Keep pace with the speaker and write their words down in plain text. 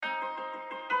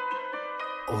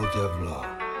odevla.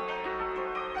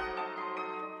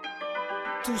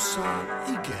 Tu sam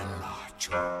igen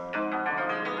lačo.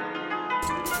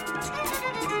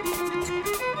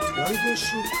 Jojde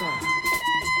šuka.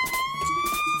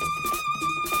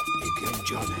 Igen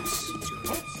Jones.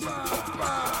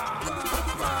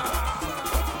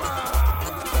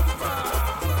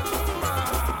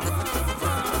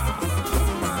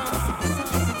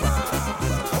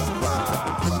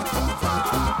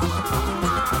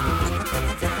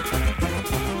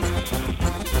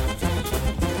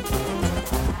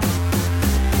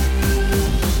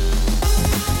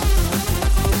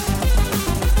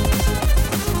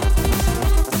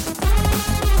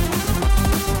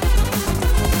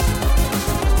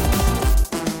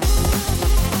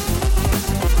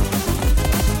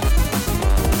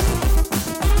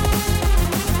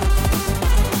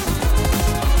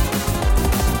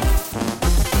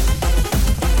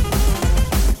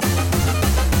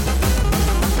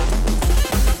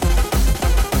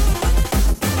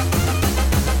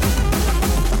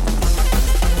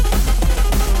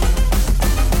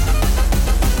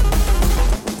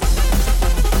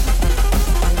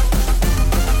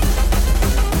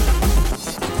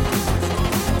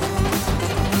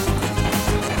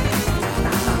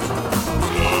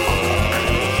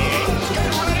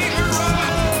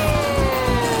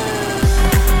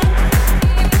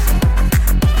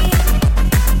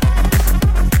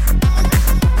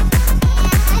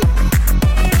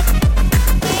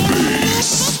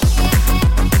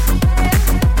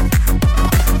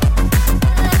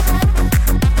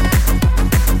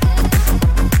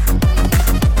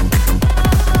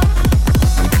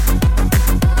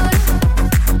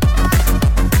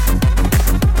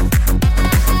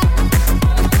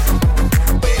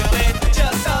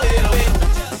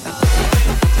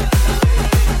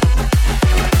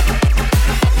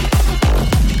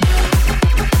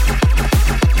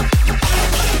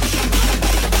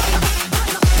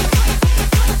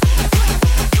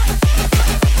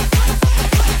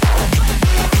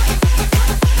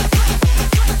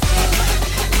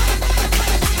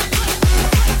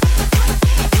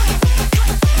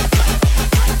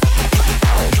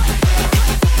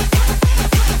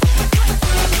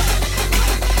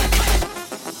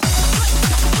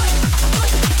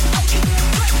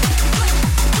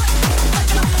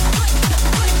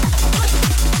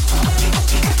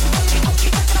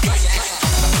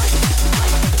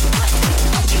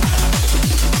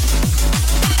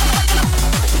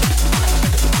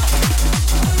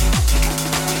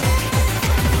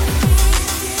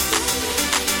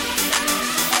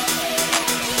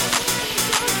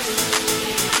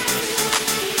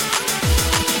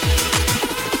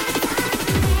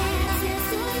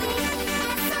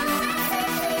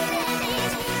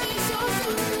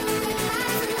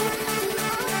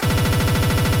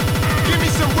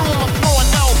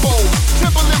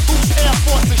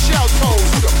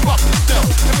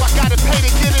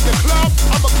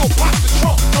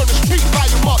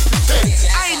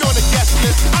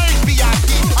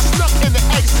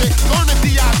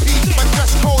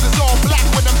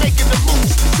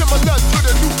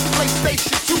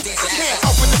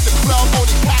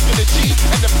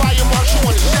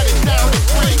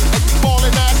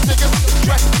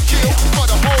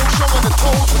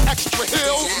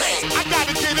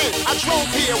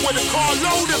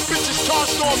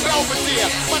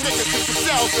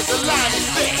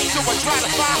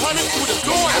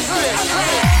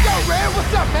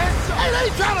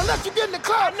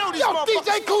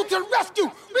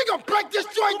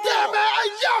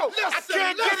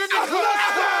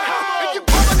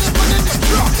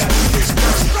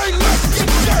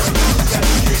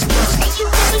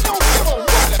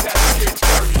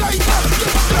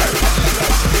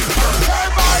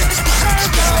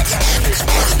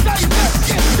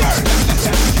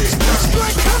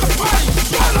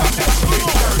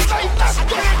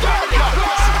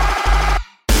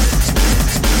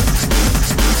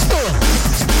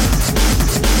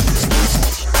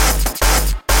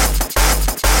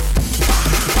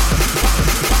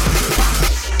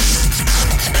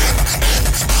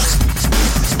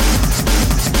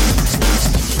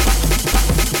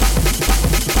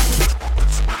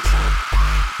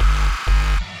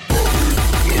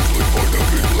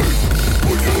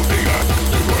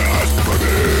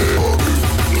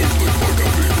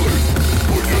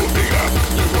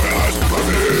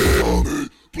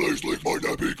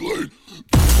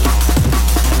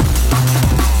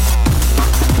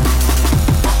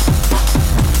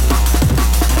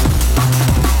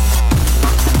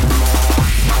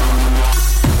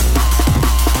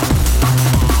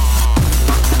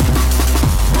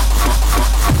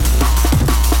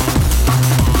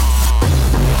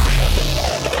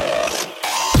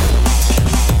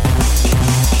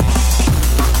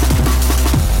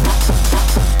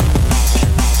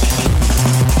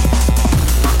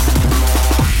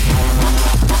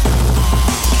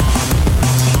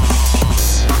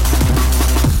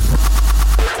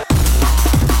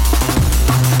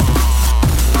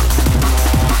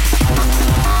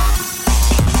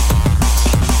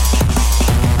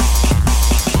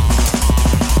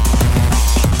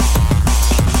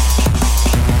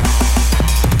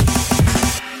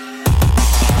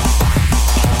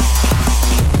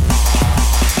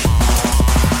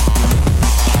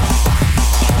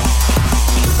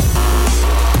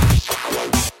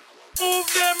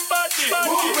 them body.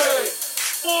 Move it.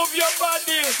 Move your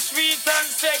body, sweet and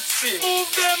sexy. Move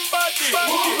them body.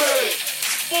 Move it.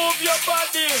 Move your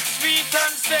body, sweet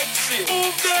and sexy.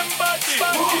 Move them body.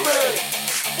 Move it.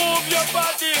 Move your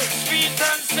body, sweet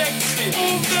and sexy.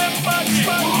 Move them body.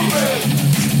 Move it.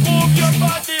 Move your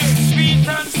body, sweet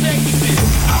and sexy.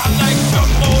 I like to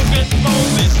move it,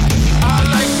 move it. I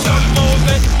like to move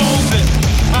it, move it.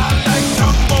 I like to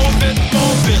move it,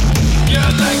 move it. You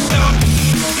like to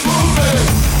move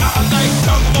it. I like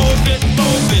to move it,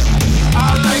 move it. I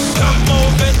like to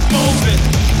move it, move it.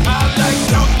 I like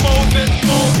to move it,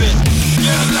 move it.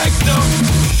 You like to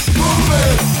move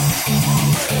it.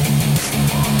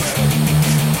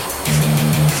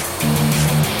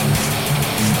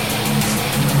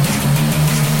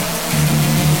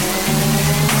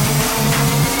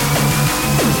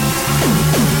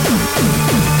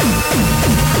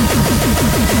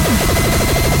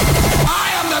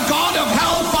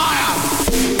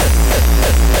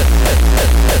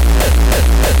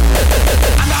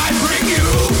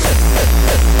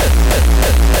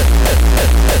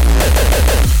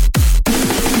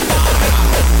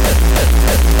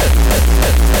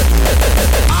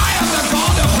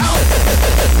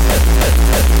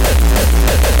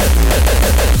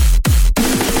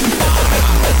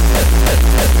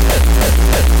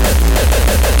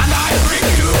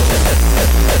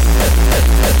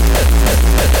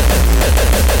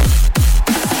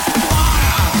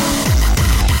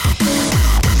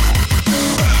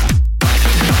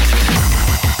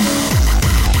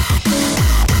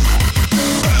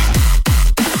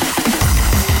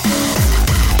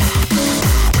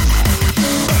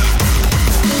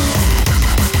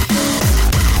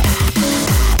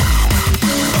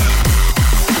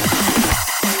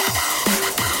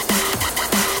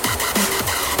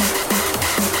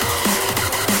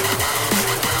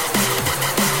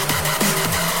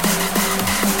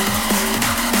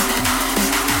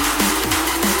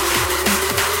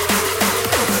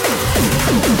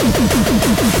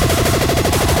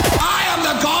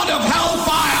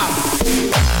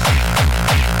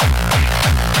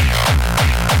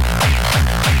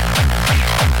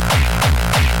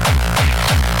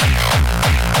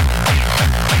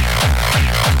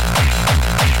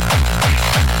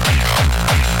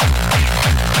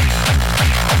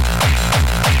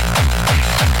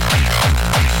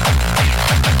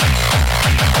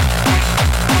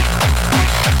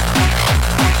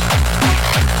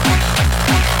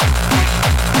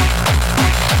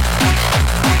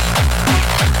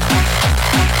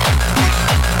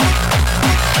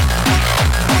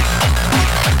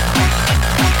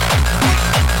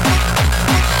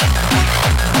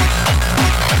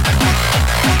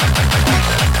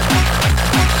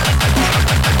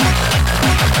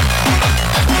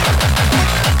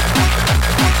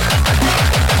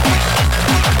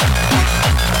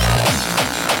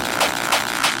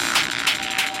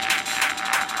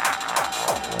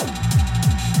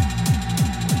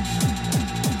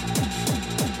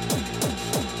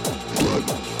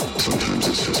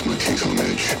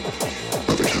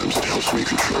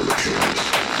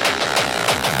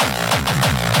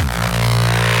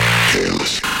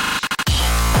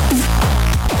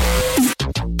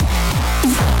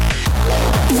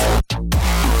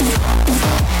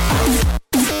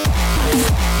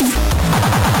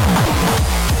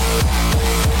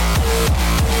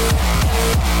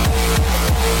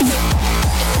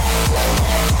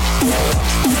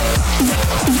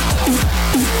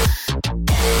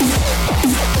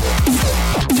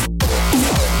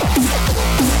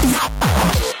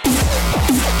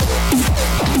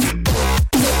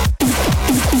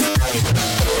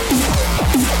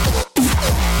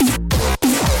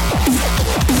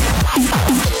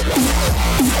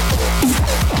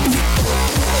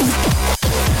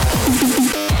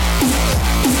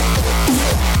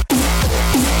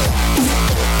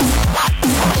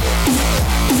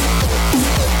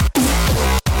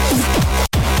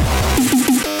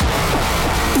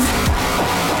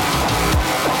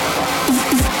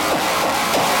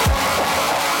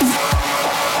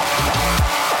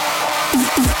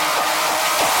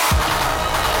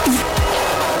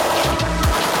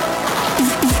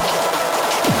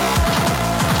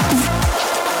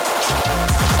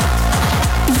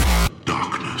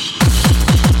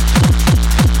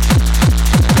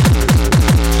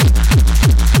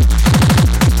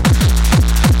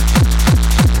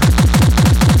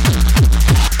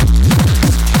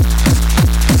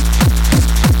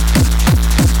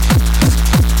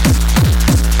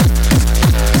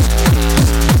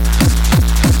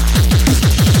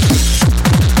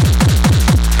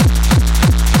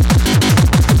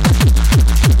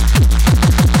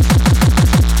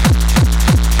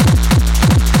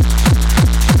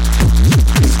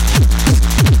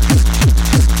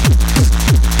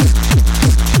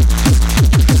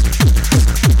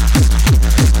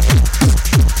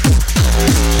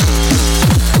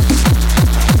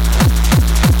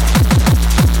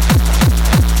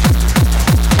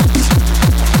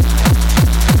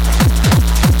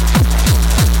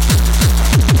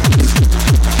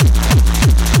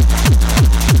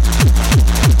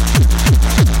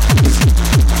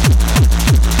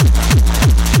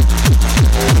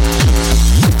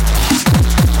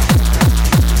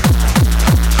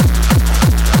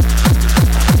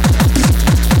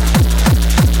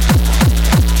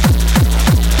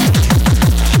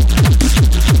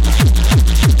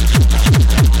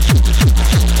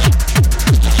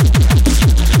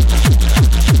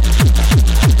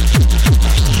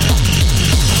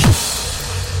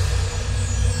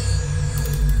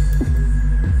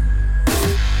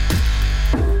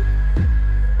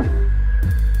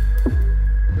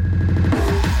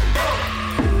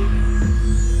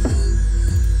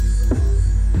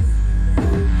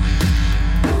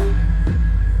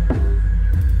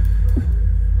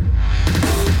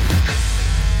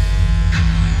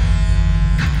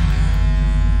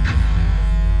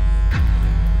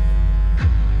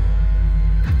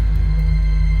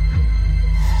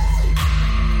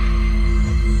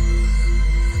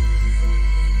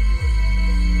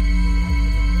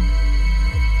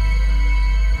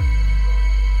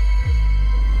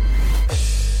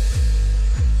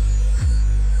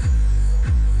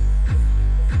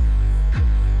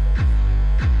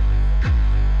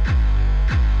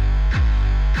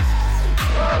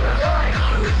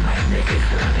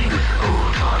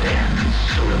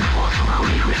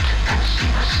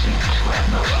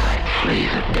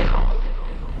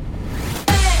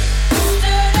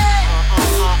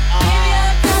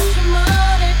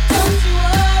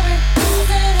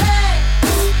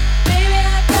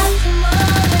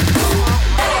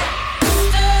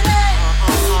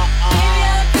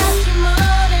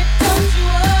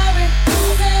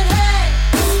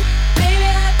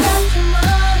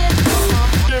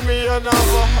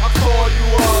 call you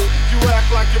up. You act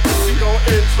like your pussy don't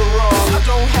interrupt. I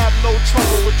don't have no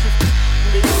trouble with you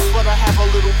me, but I have a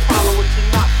little problem with you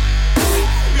not me.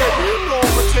 Baby, you know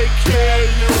I'ma take care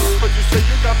of you, but you say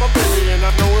you got my baby and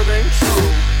I know it ain't true.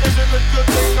 Is it a good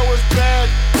thing? No, it's bad.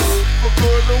 For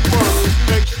good or worse, it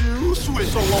makes you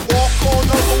switch. So I walk on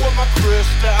over with my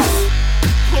crystal.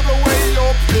 Put away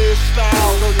your pistol.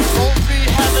 No, you won't be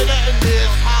having it in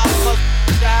this house. Cause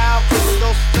style,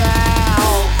 criminal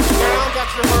style. Now that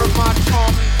you heard my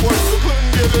charming voice, you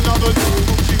couldn't get another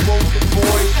Gucci woven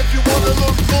voice. If you wanna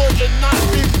look good and not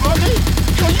be funny,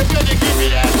 girl, you better give me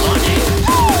that money.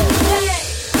 Hey,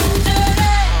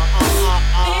 dirty.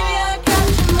 Baby, I got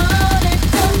your money,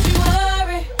 don't you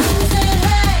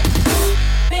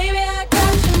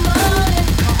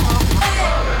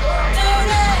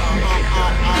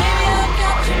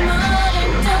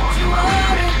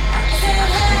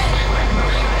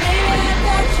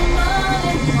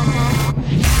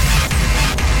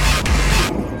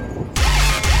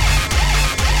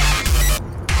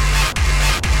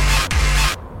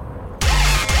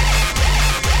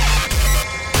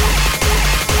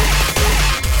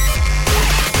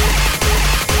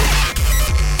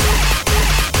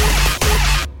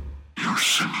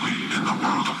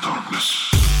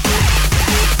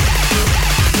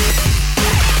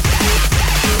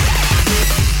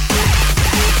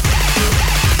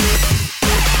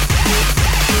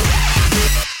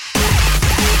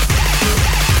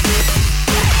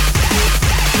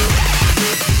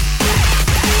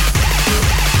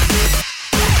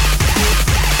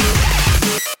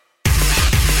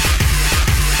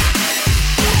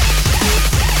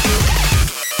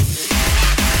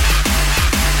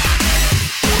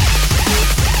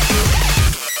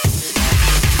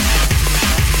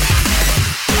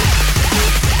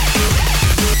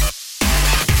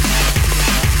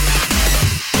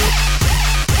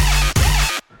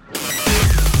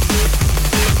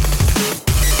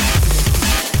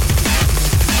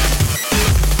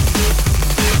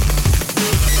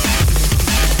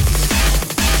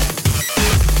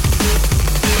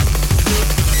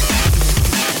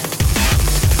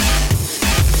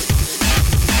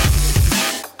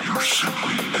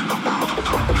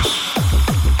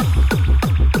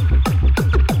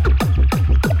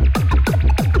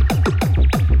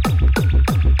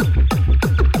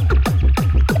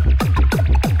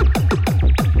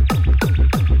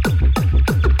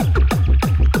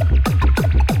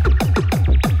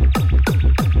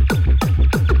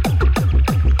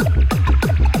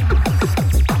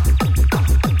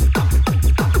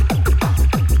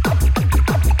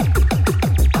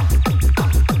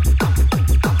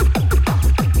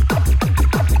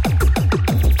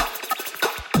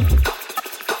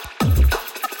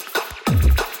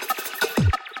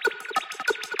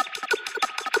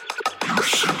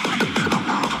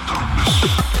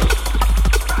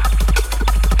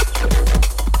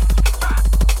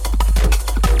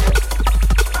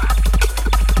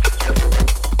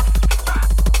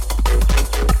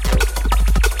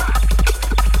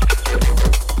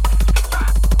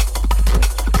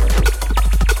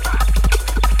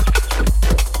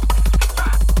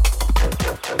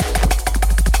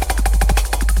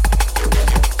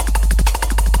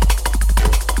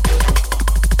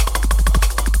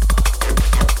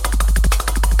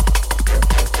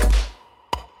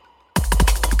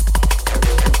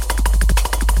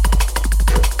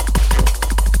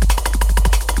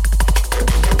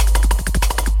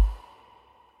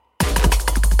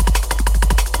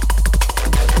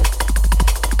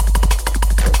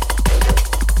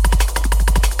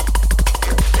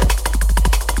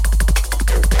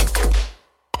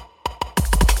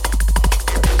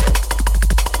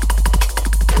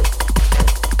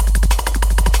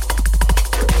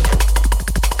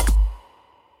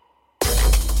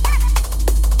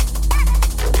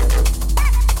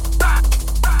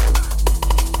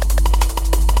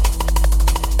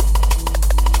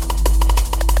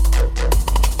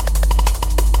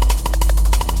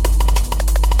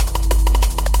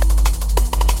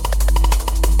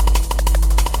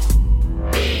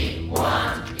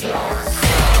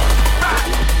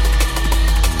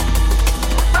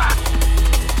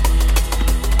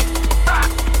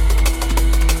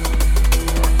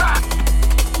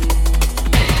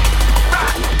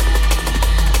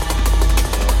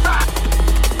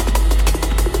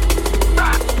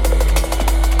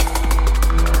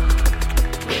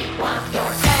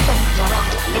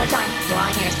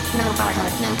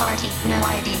no party, no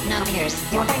ID, no beers.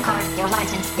 Your bank card, your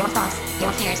license, your thoughts,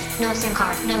 your fears. No SIM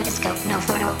card, no disco, no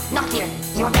photo, not here.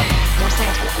 Your bed, your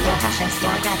sweat, your passions,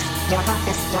 your regrets, your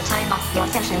breakfast, your time off, your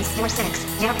sessions, your sex,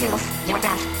 your pills, your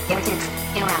death, your kids,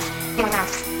 your wrath, your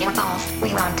laughs, your balls.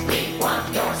 We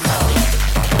want your soul.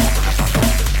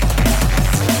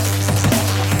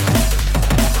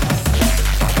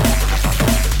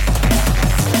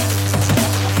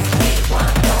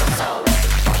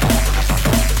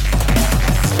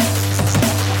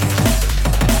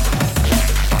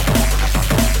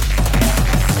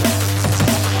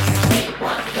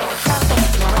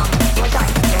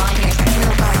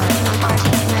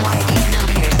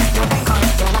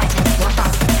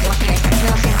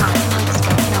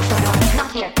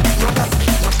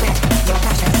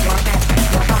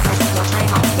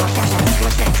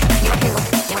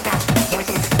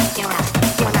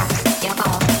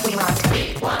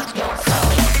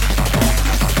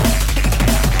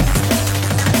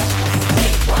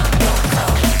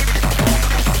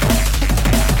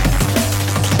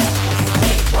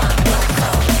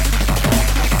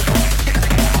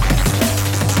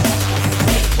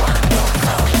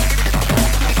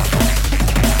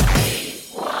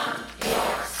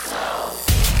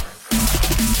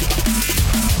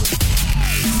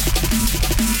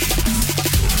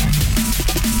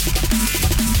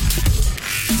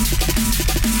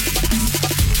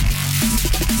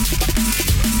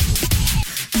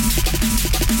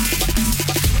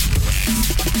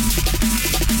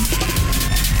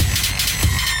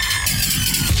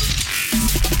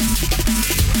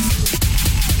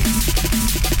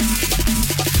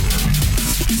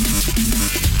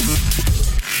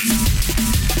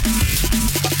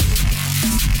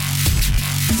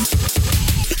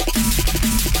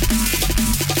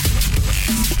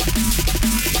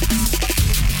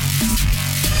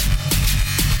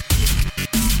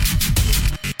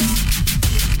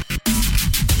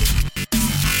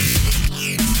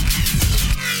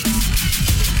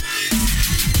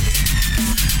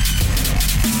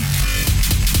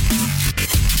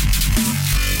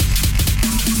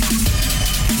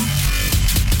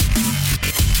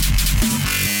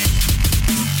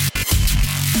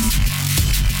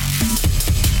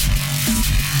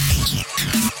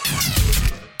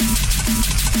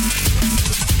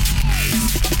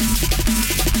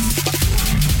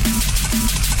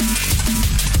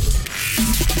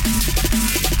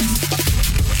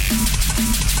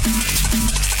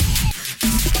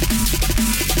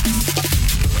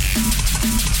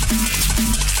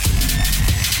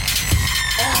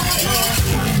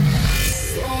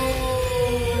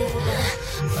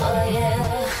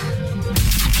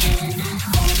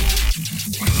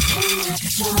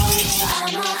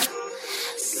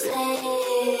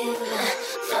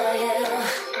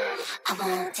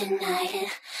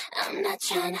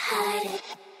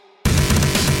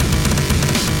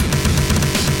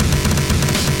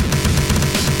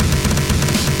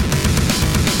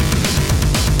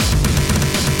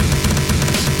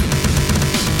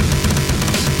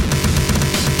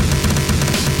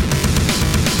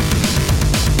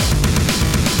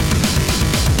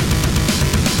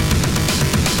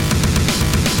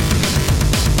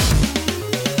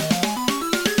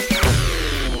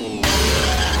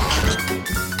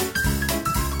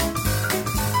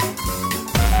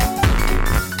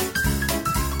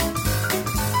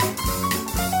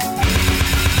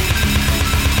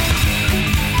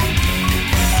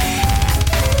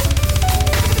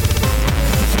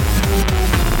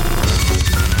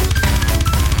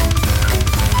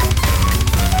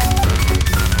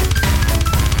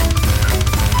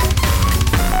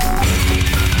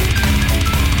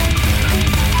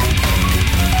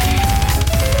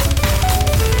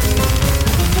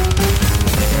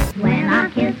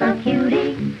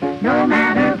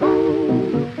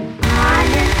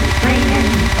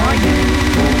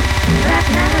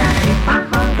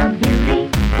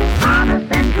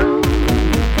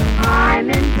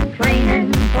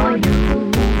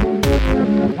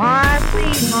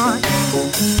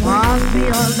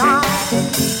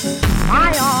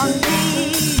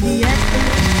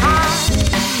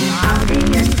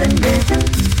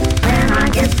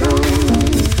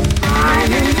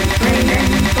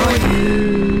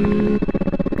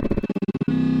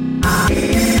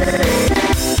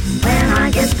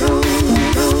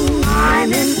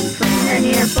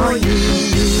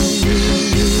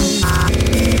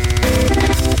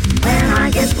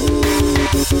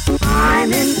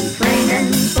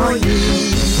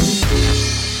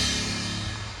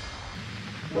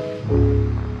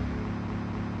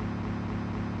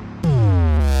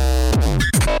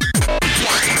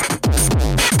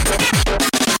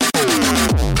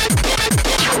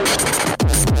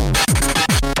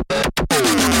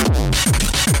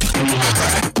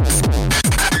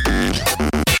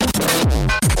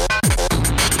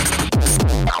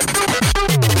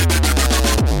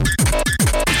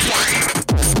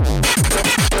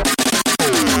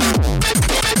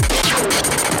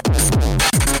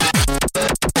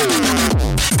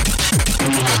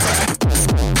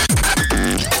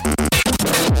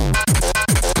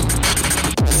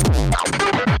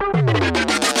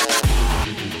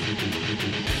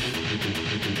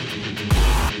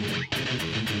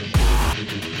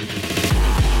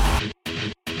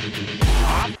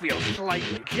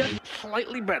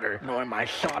 slightly better knowing my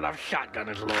sawed-off shotgun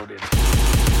is loaded.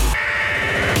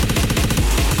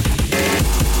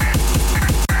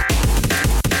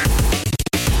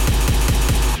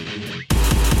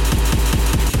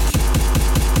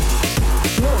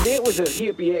 No, that was a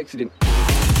hippie accident.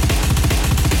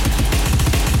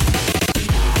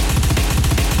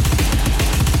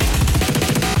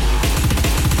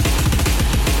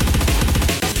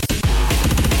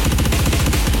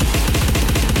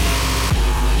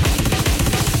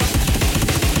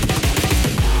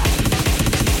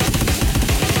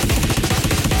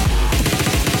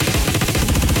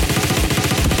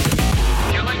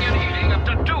 Killing and eating up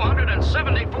to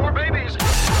 274 babies.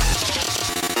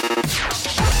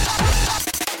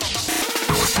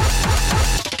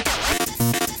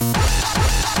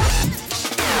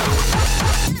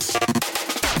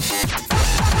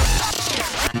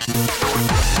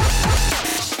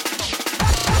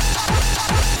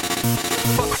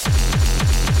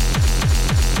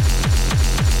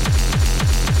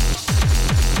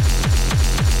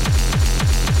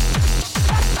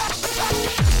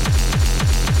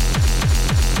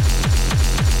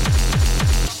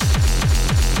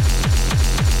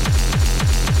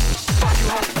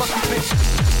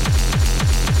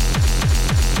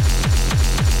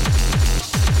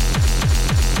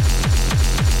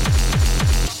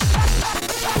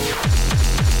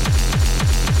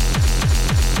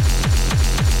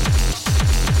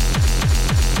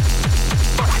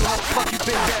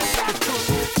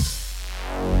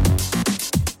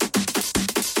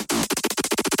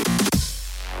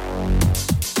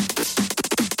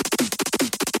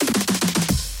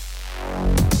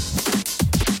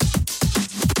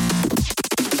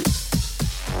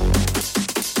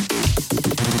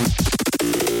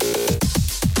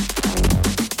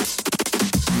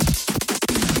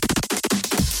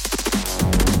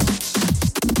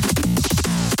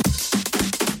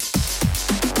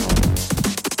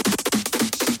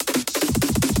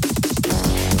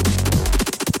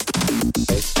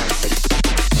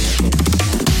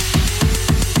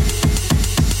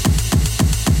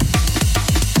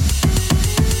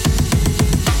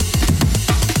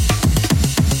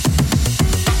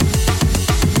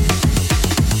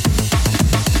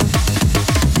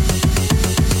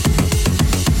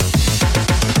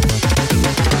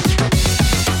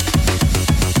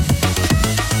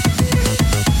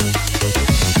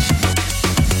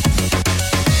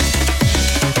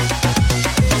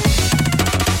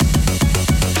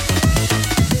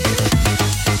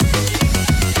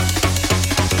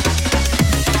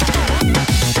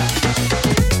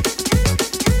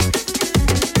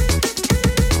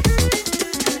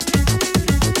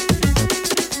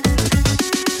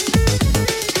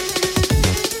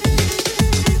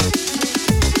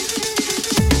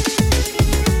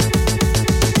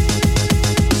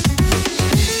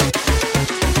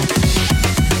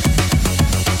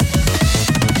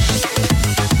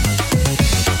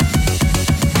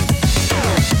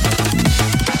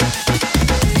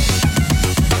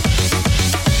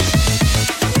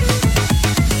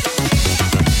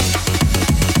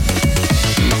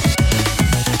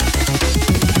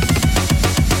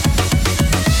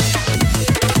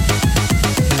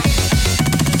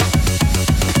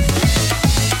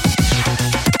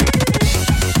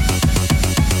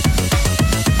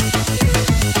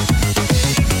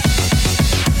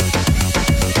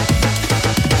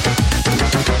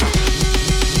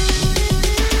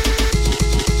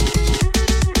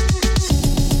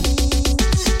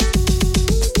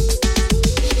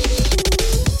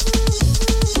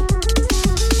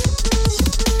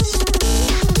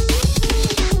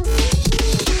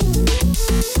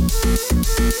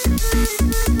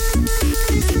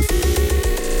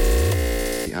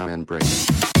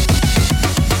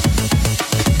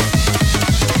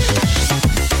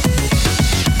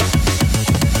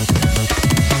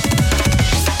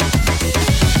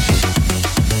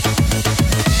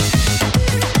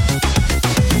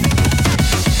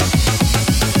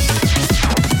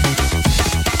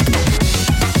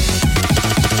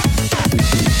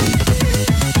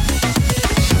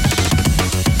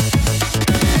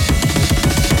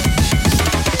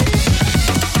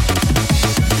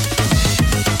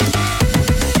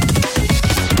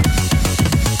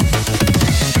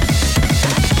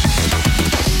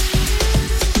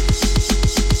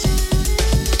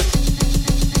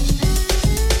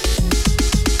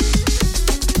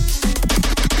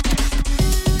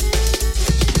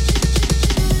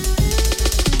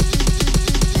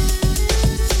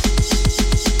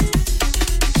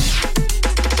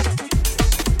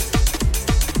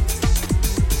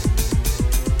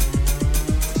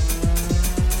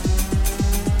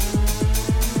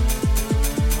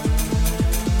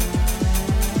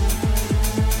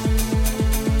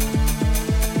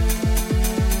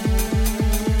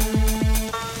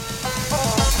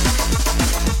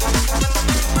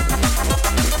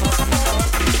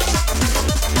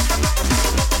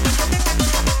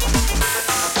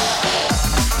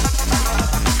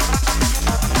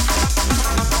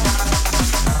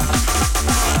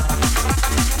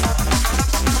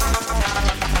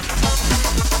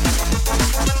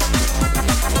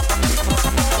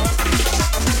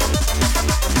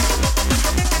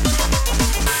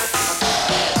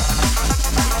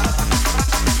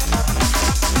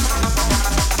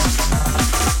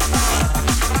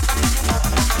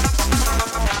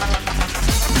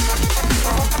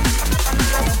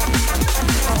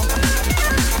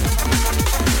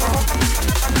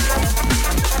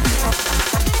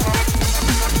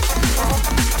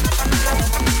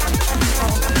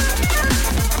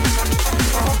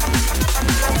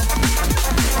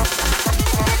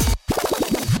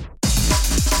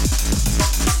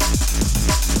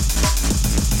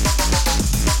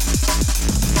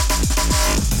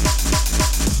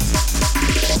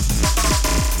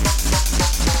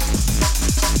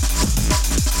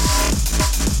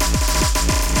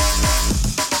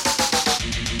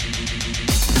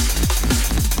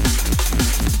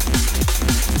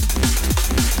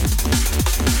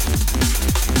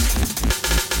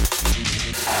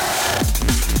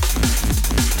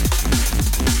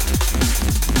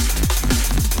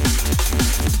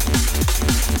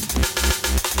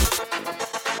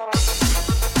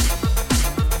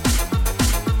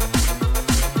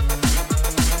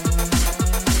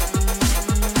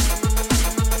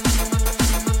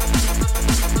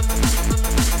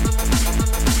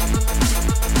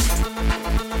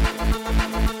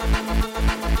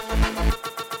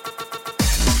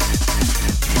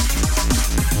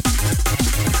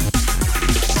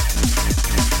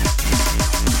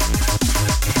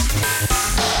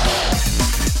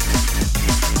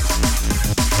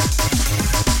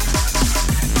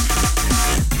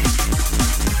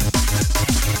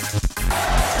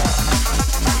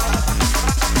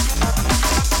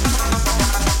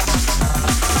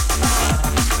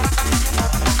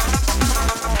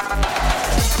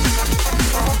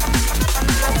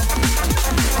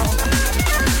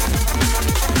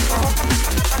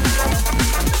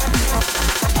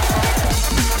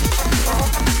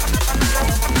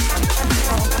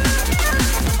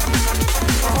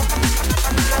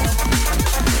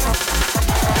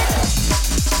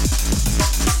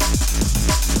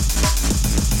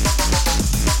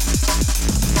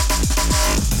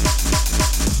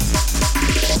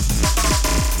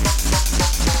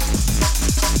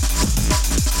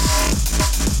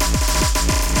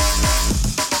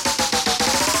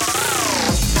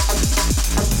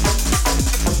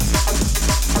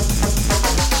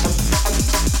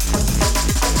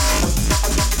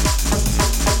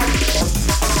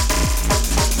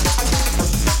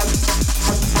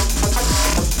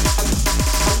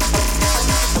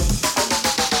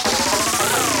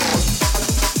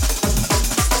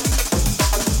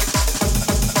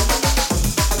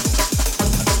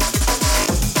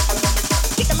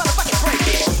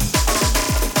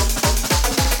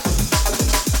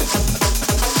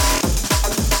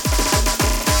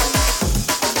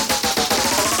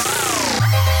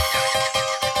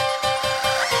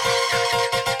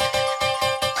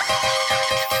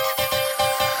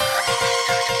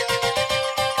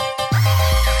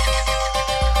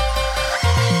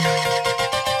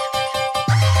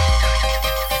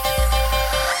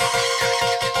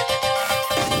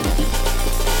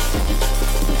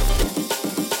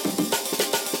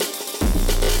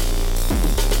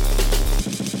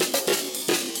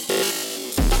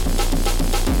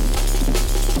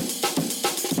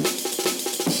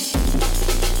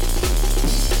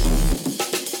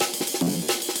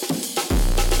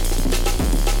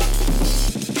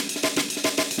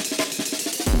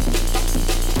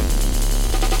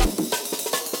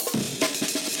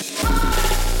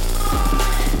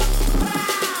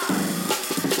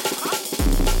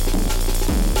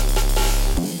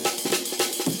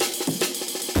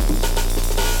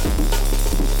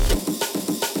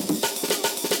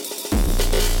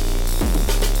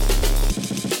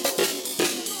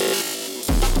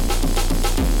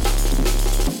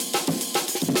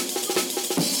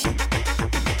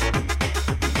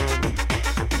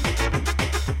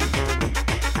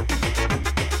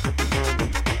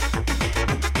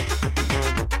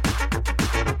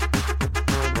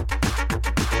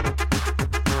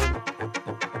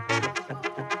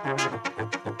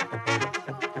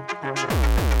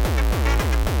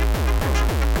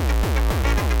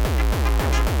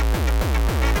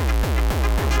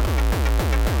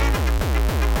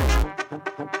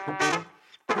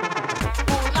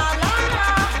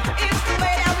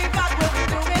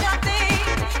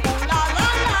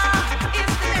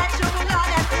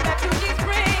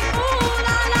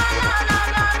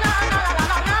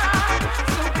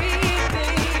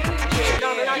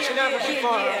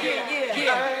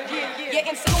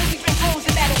 getting saloons, we drink rooms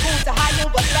and battle rooms to high noon,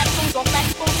 but rap tunes on flat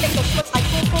spoons, take those shorts like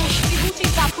boom boom. See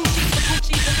Gucci's got Gucci's, the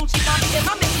Gucci's, and Gucci mommy in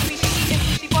my mystery. She eating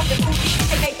sushi, bumping Gucci.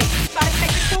 Hey Nathan, try to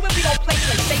take it through and we don't play.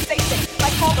 Stay safe,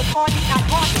 like Paul McCartney, not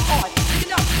hard and hard.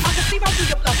 Listen up, I can see right through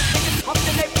your bluff. Niggas pump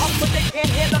and they pump, but they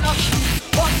can't handle us.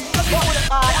 Boss, look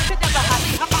mortified, I could never hide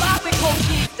me. I'm alive when cold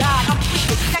cheese died. I'm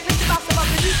twisted, necklace about some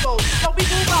other egos. So we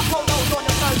move our polos on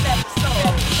the first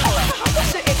episode. We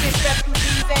shouldn't diss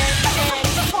refugees and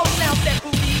the whole sound set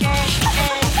booty and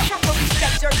have to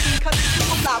respect Jersey, cause it's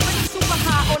super fly. When I'm super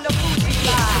high on the Fuji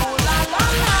line. Ooh la la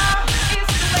la,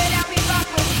 it's the way that we rock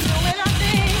when we doing our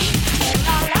thing. Ooh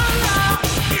la la la,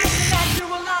 it's the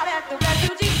natural light at the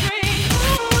refugee tree.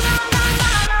 Ooh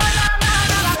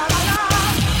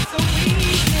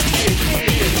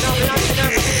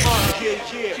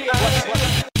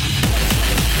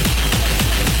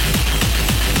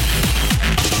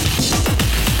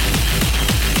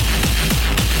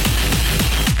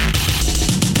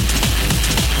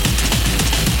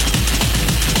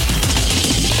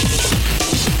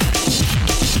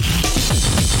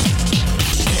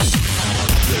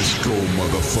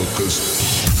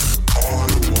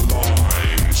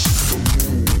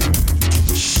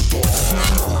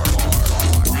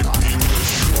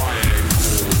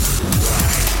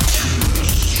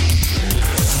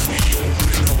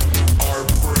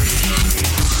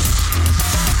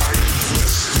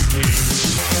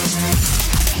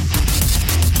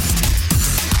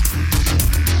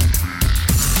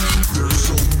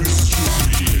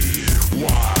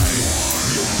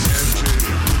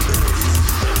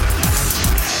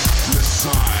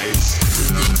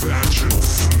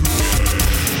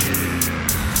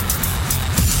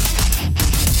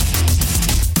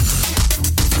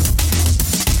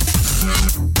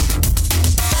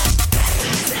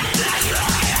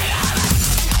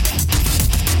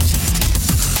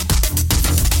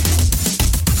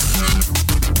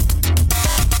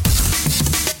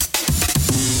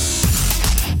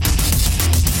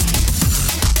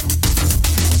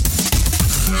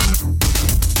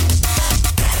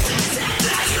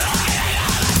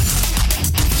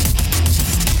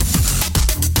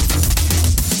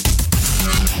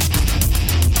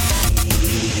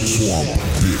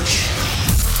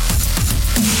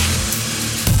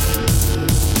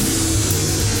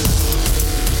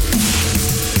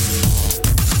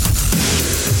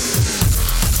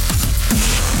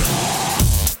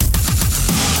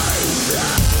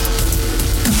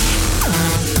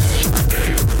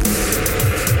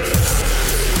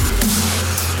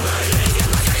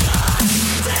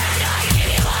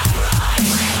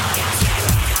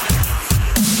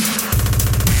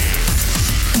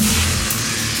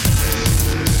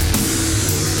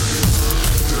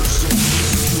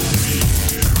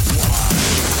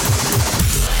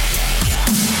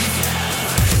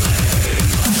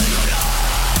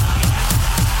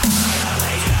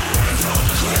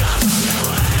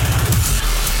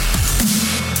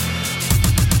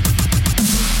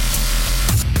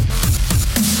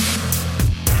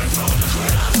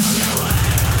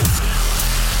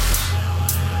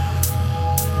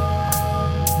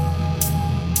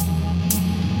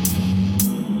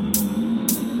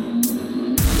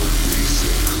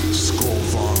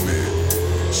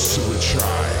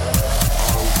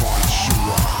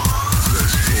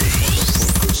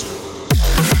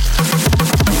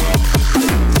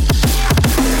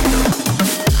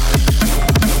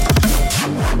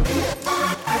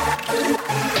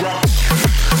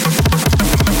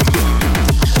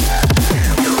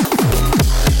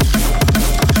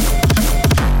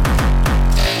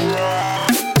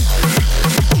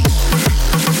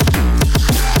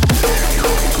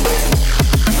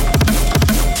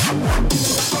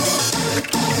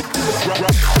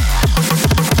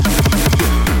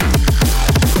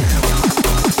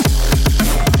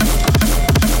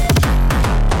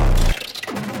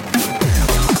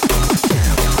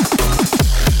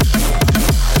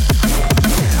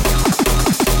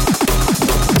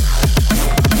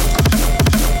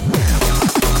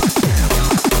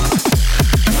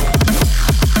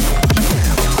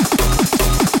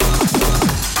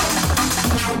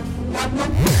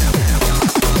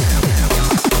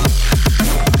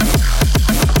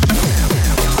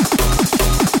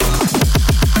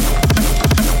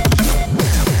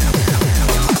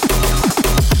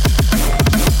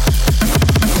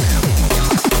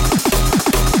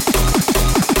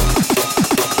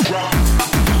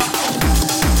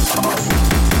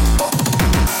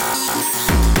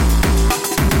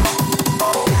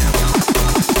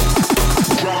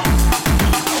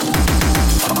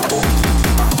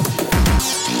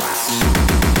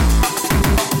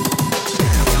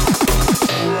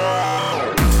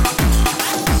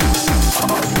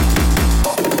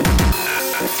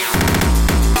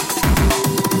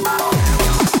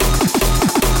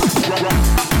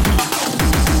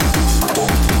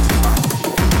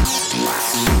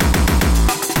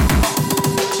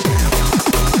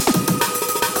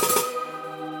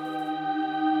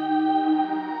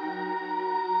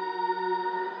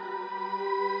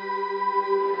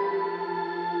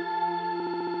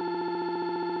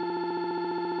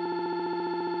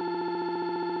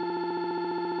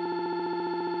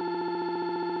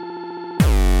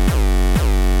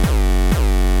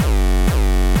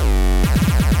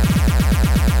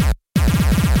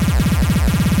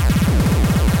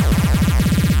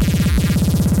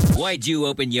Why'd you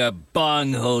open your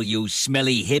bong hole, you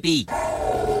smelly hippie?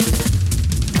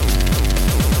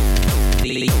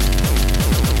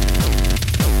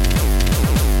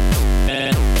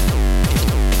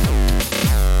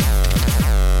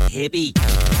 Hippie.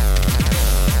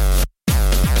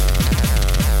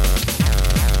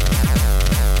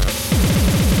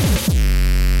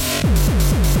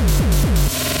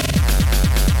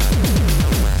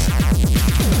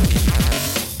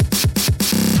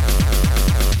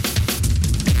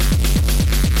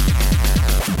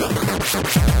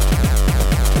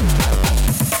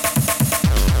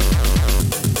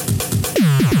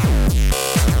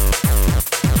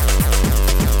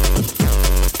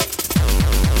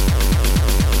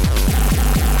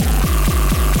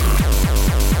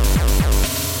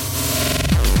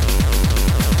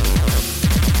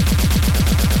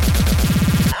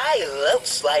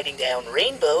 Sliding down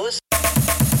rainbows.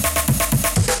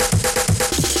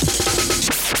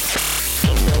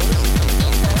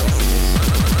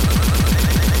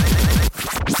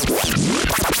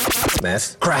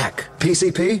 Meth, crack,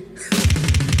 PCP.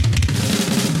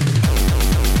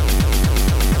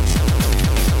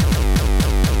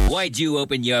 Why'd you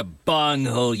open your bong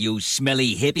hole, you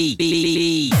smelly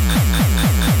hippie?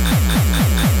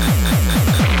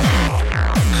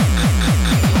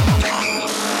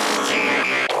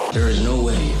 There is no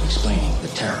way of explaining the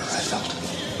terror I felt.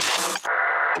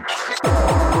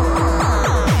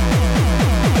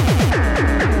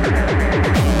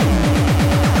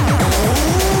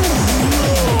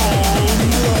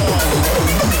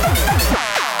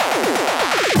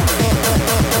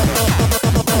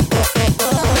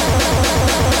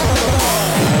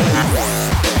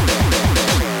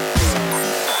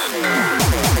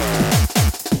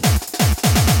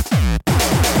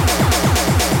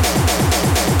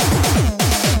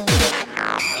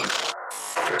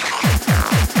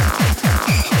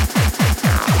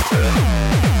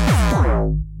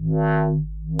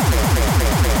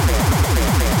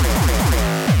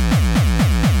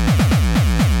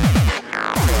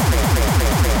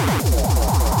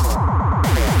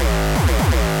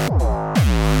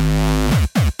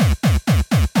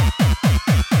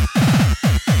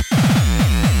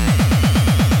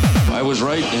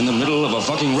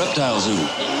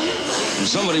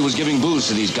 Somebody was giving booze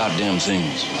to these goddamn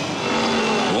things.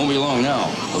 It won't be long now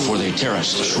before they tear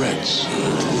us to shreds.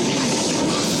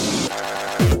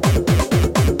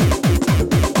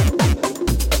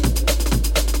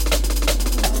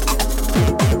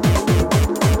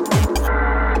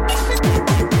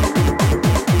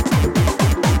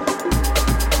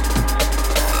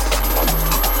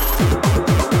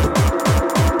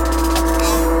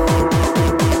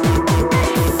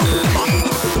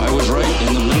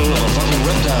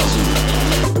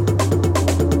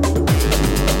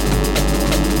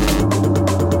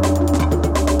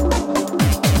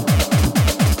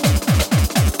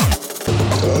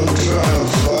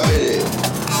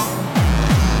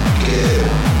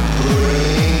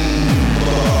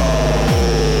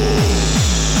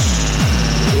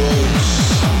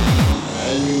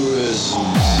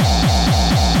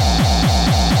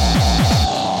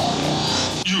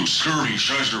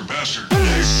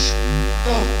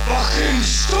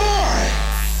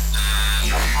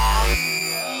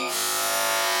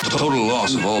 Total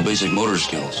loss of all basic motor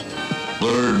skills.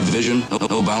 Blurred vision,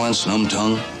 no balance, numb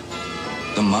tongue.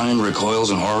 The mind recoils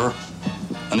in horror,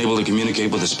 unable to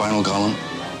communicate with the spinal column.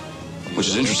 Which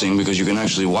is interesting because you can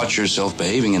actually watch yourself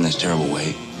behaving in this terrible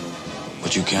way,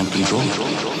 but you can't control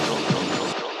it.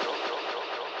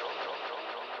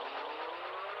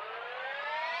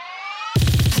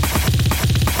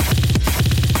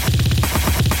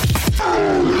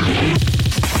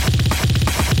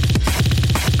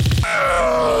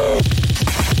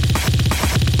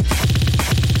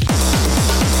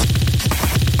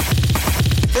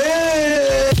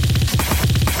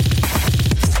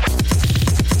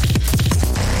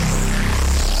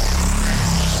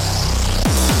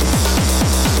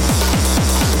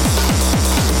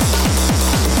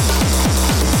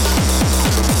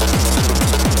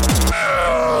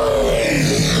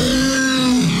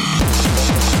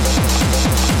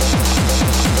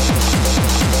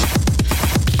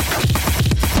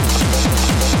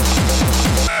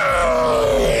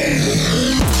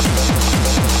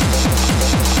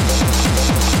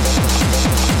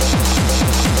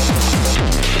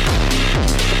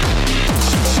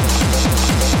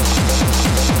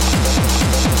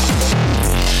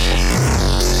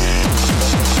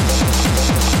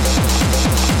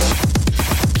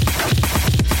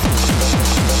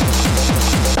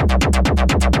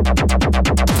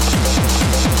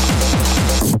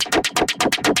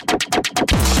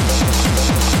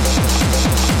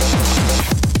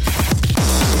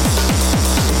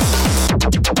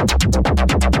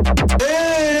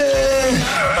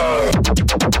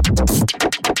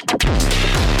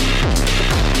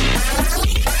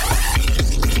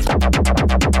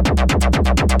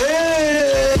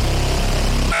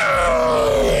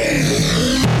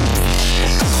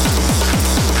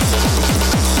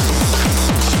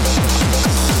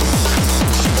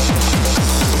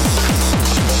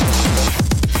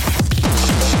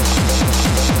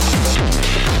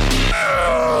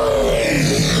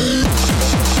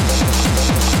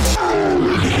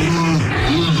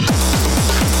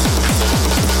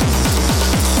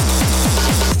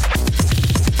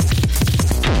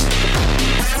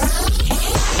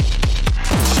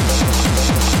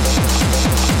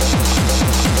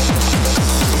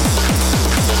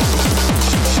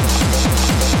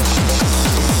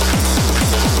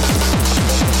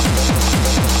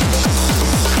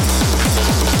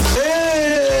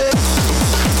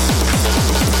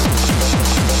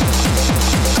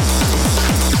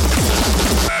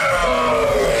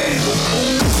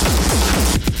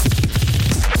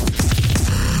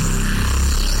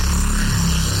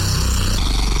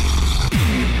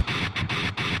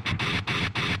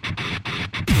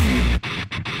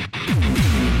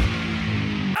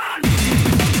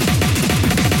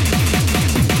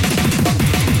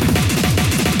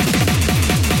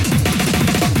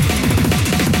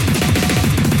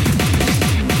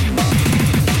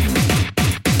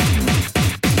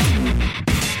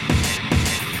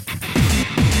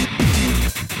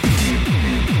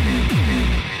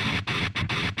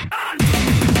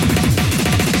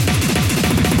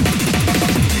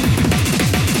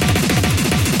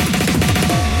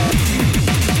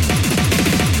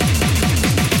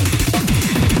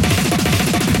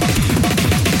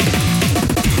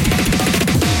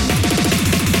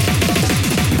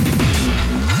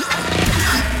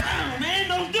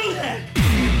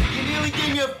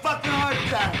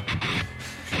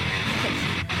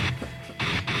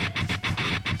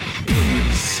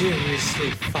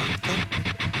 seriously fucked up.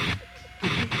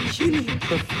 You need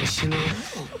professional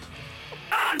help.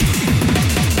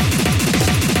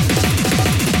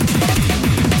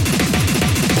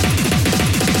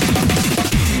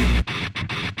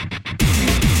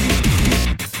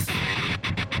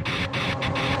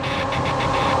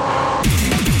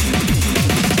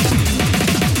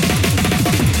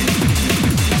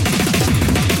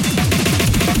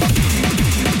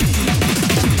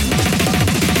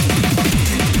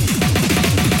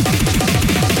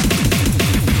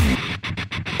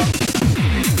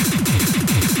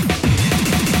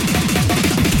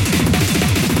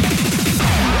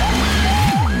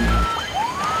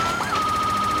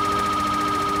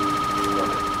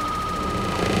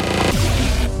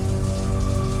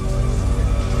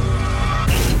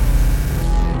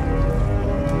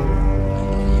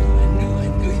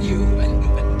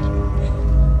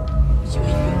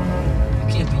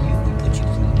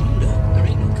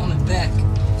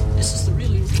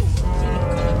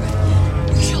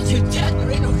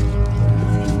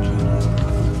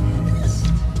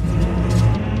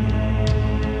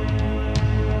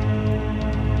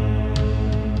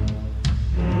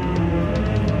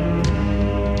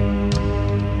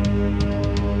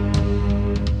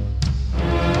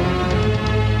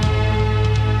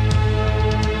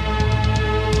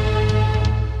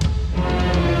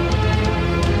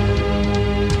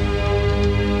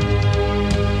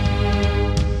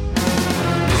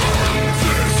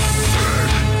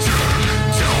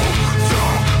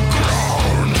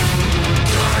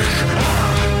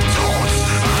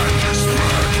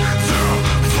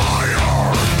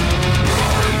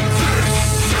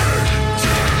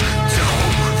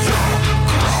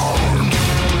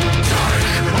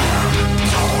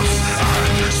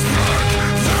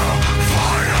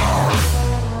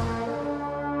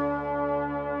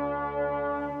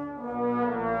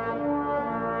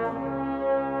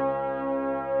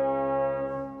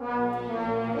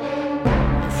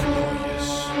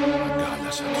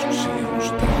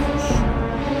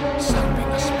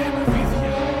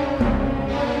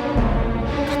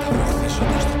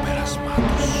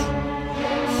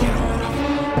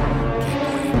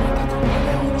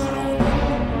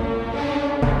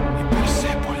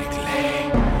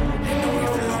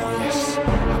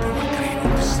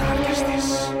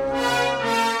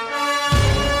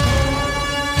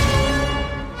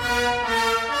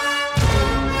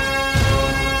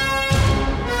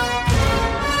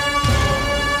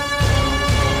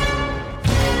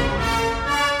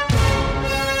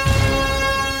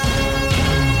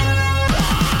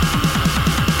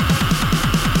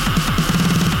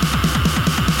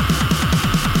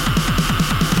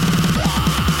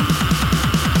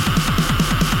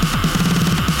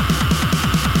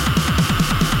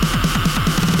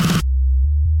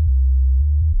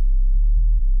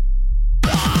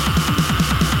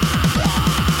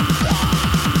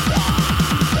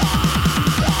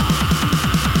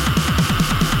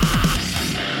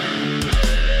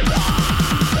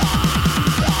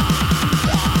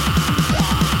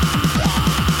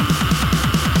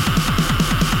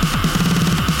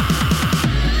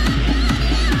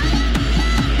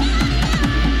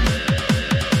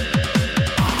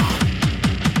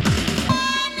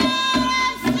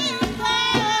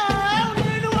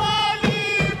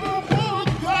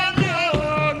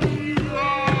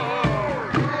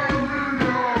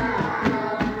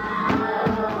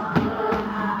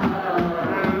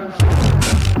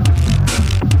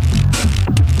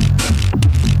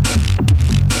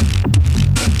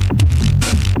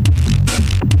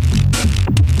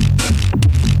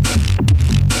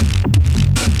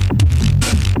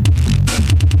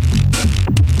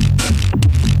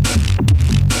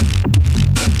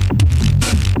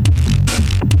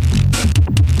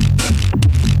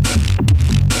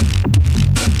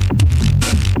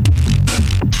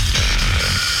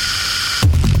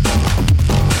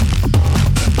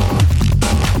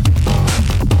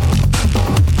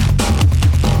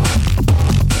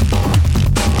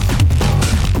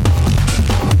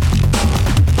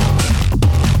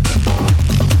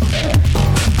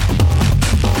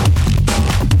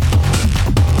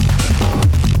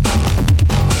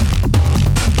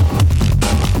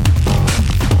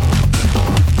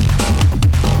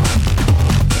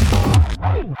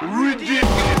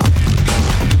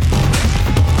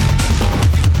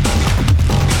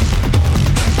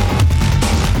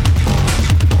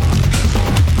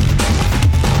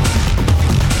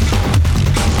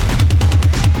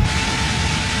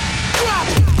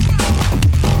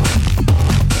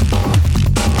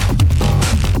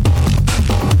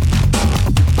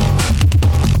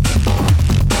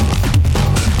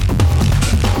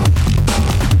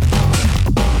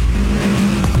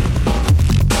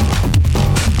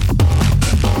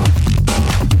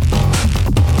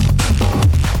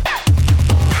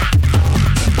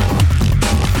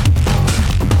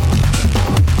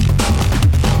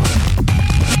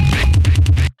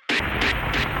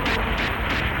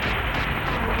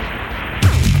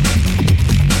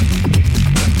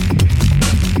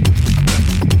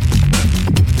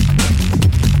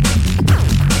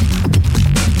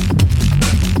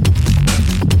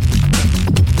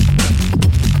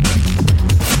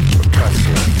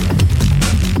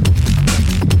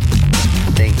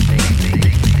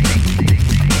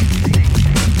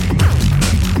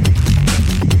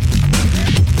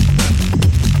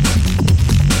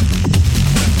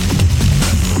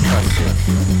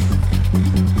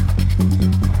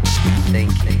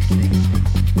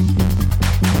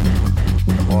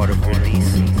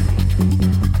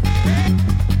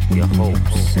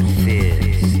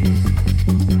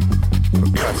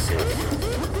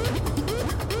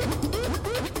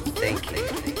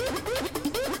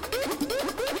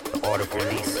 art of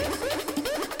releasing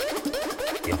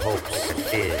your hopes and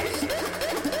fears.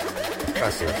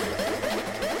 Trusted.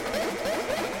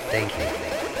 Thank you.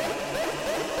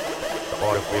 The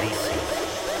art of releasing.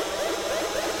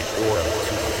 Order 2,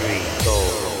 3, go.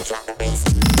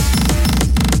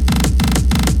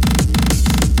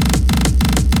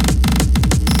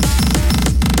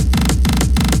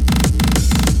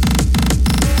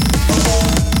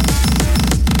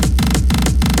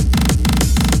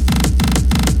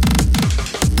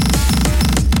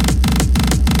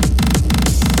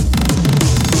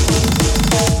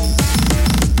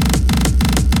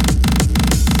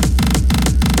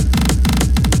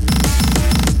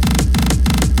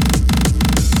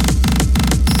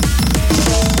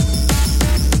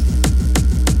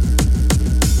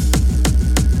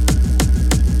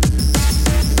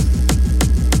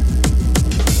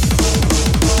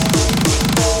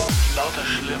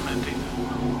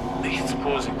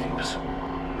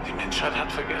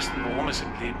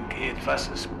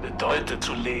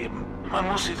 Man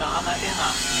muss sie daran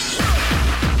erinnern.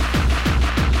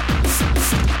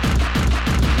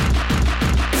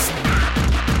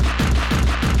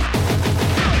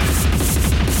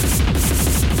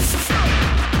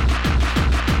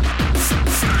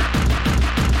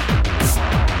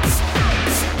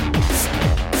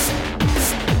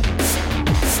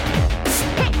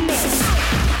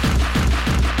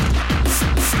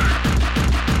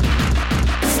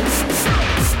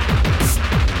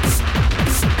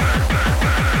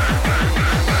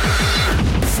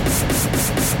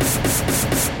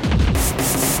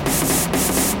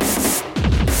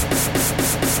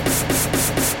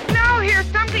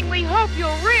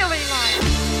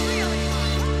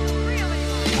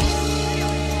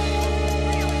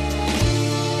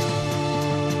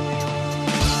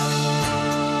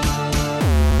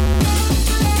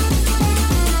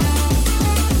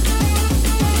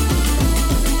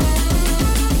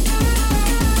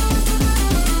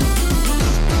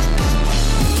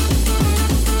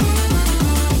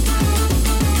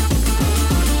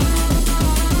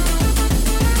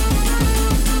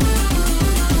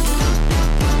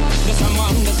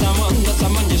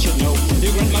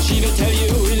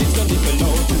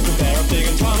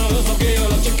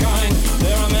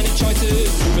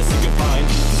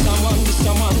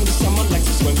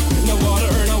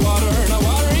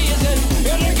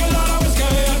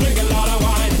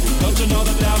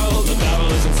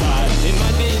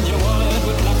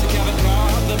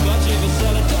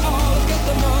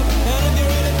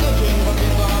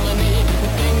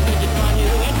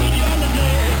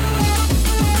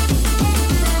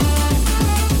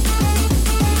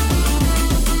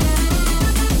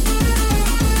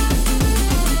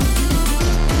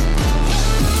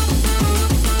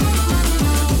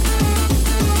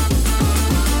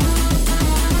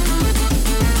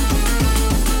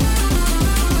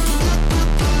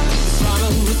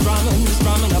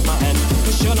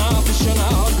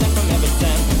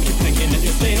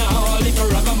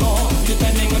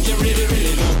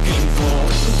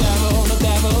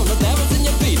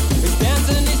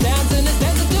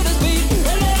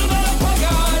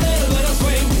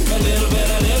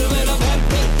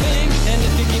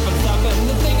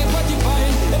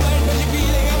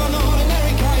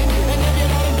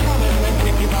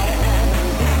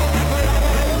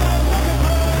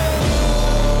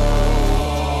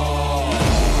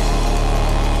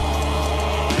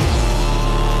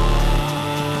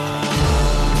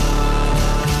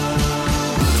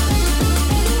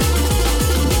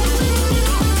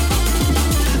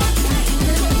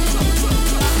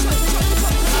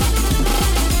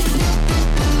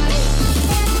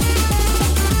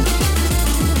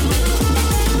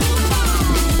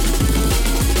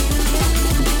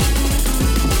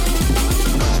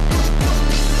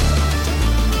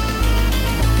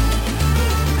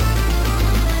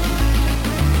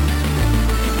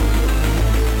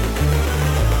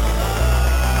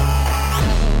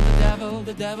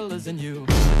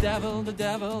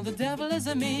 The devil is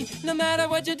in me. No matter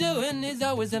what you're doing, he's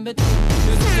always in between.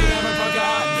 You never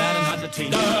forgot that I'm not the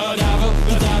team. The devil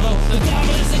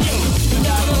is in you. The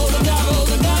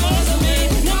devil is in me.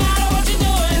 No matter what you're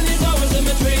doing, he's always in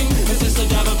between. It's just the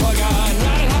devil forgot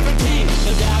that I'm not the team.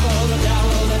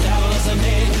 The devil is in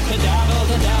me. The devil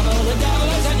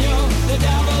is in you. The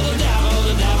devil,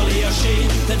 he or she.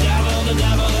 The devil,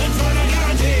 in for the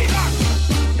guarantee.